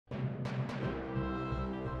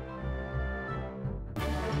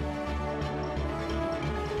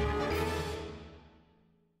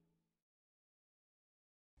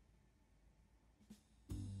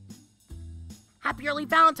Happy early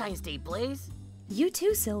Valentine's Day, Blaze. You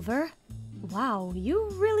too, Silver. Wow, you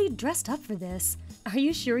really dressed up for this. Are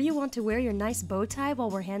you sure you want to wear your nice bow tie while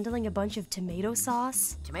we're handling a bunch of tomato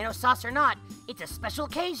sauce? Tomato sauce or not, it's a special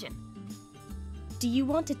occasion. Do you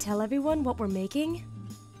want to tell everyone what we're making?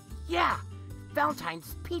 Yeah,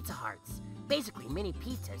 Valentines Pizza Hearts. Basically mini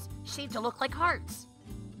pizzas shaped to look like hearts.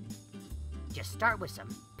 Just start with some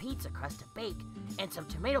pizza crust to bake and some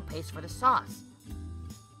tomato paste for the sauce.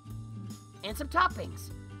 And some toppings.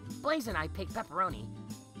 Blaze and I picked pepperoni,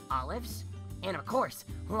 olives, and of course,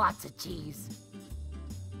 lots of cheese.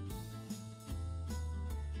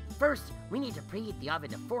 First, we need to preheat the oven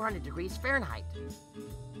to 400 degrees Fahrenheit.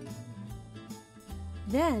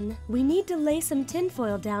 Then, we need to lay some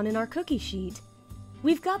tinfoil down in our cookie sheet.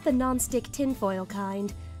 We've got the nonstick tinfoil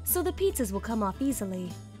kind, so the pizzas will come off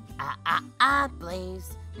easily.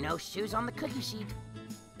 Blaze. No shoes on the cookie sheet.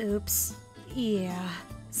 Oops. Yeah,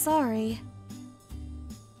 sorry.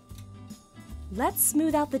 Let's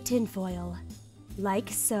smooth out the tinfoil. Like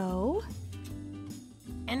so.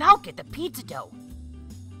 And I'll get the pizza dough.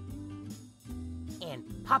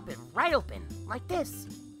 And pop it right open, like this.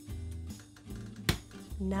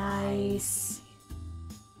 Nice.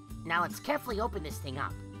 Now let's carefully open this thing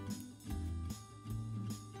up.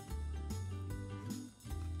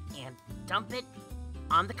 And dump it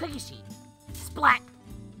on the cookie sheet. Splat!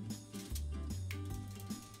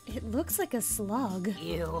 It looks like a slug.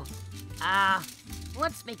 Ew.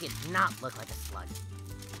 Let's make it not look like a slug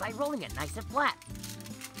by rolling it nice and flat.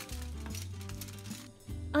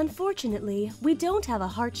 Unfortunately, we don't have a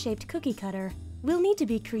heart-shaped cookie cutter. We'll need to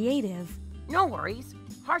be creative. No worries.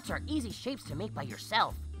 Hearts are easy shapes to make by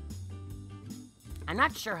yourself. I'm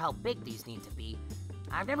not sure how big these need to be.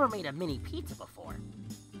 I've never made a mini pizza before.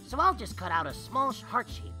 So I'll just cut out a small heart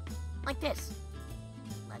shape, like this.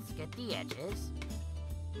 Let's get the edges.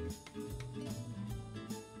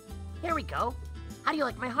 Here we go. How do you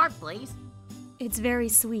like my heart, Blaze? It's very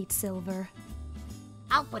sweet, Silver.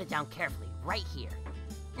 I'll put it down carefully, right here.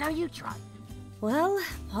 Now you try. Well,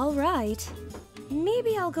 all right.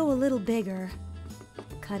 Maybe I'll go a little bigger.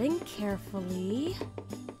 Cutting carefully.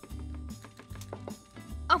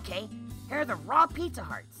 Okay, here are the raw Pizza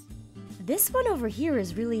Hearts. This one over here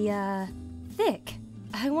is really, thick.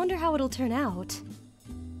 I wonder how it'll turn out.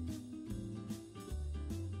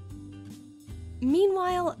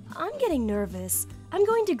 Meanwhile, I'm getting nervous. I'm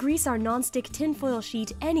going to grease our nonstick tinfoil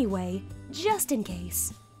sheet anyway, just in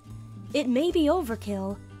case. It may be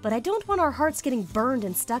overkill, but I don't want our hearts getting burned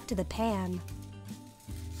and stuck to the pan.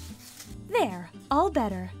 There, all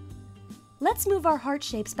better. Let's move our heart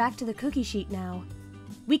shapes back to the cookie sheet now.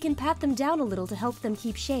 We can pat them down a little to help them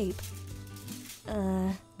keep shape.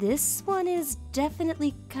 This one is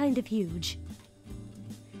definitely kind of huge.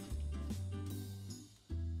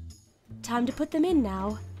 Time to put them in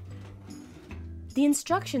now. The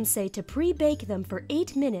instructions say to pre-bake them for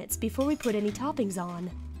 8 minutes before we put any toppings on.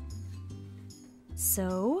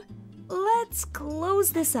 So, let's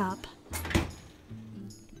close this up.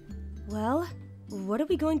 Well, what are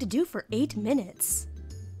we going to do for 8 minutes?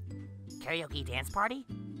 Karaoke dance party?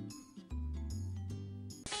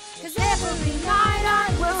 'Cause every night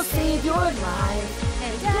I will save your life,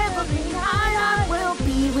 and every night I will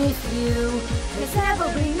be with you. 'Cause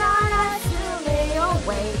every night I still lay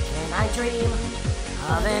awake and I dream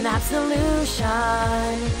of an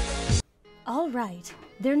absolution. All right,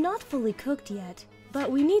 they're not fully cooked yet,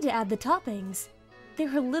 but we need to add the toppings.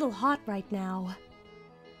 They're a little hot right now.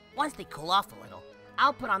 Once they cool off a little,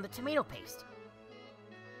 I'll put on the tomato paste.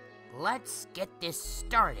 Let's get this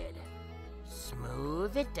started.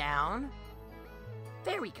 Smooth it down.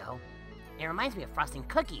 There we go. It reminds me of frosting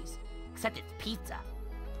cookies, except it's pizza.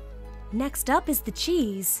 Next up is the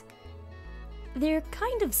cheese. They're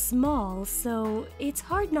kind of small, so it's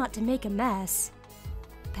hard not to make a mess.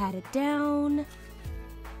 Pat it down.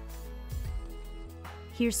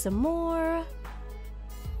 Here's some more.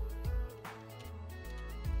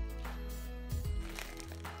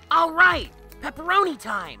 All right, pepperoni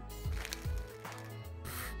time.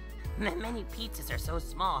 The mini pizzas are so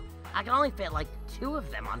small, I can only fit like 2 of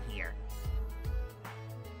them on here.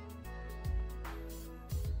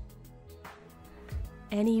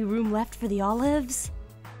 Any room left for the olives?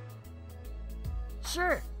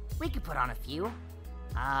 Sure, we could put on a few.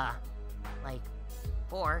 Like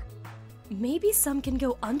 4. Maybe some can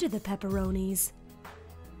go under the pepperonis.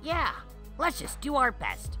 Yeah, let's just do our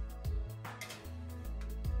best.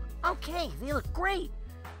 Okay, they look great.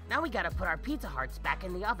 Now we gotta put our Pizza Hearts back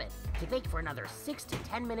in the oven to bake for another 6 to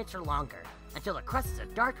 10 minutes or longer, until the crust is a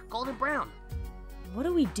dark golden brown. What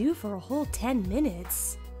do we do for a whole 10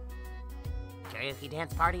 minutes? Karaoke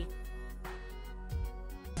dance party?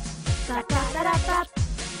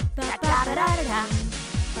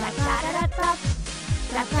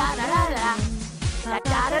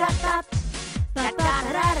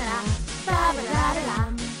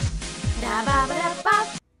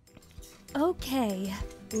 Okay,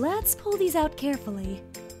 let's pull these out carefully.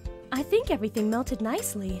 I think everything melted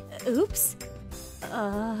nicely. Oops.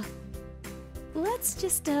 Let's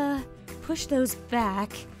just, push those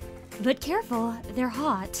back. But careful, they're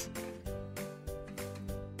hot.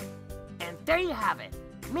 And there you have it.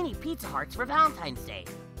 Mini Pizza Hearts for Valentine's Day.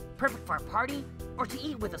 Perfect for a party, or to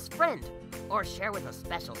eat with a friend, or share with a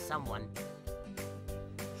special someone.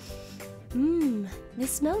 They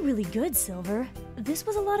smell really good, Silver. This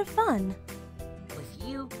was a lot of fun. With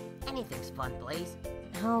you, anything's fun, Blaze.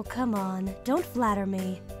 Oh, come on. Don't flatter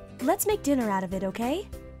me. Let's make dinner out of it, okay?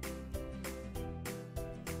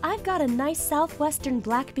 I've got a nice southwestern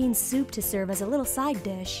black bean soup to serve as a little side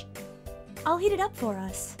dish. I'll heat it up for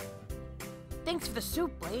us. Thanks for the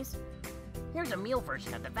soup, Blaze. Here's a meal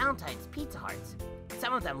version of the Valentines Pizza Hearts.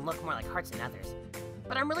 Some of them look more like hearts than others,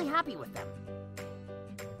 but I'm really happy with them.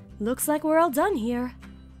 Looks like we're all done here.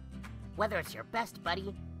 Whether it's your best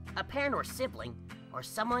buddy, a parent or sibling, or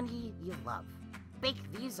someone you love, bake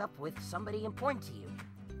these up with somebody important to you.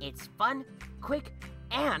 It's fun, quick,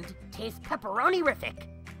 and tastes pepperoni-rific.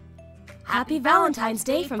 Happy Valentine's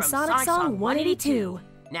Day from Sonic Song 182.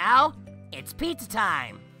 Now, it's pizza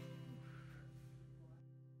time.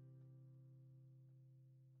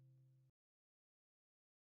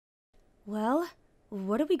 Well,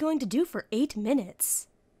 what are we going to do for 8 minutes?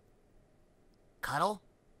 Cuddle?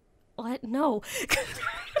 What? No.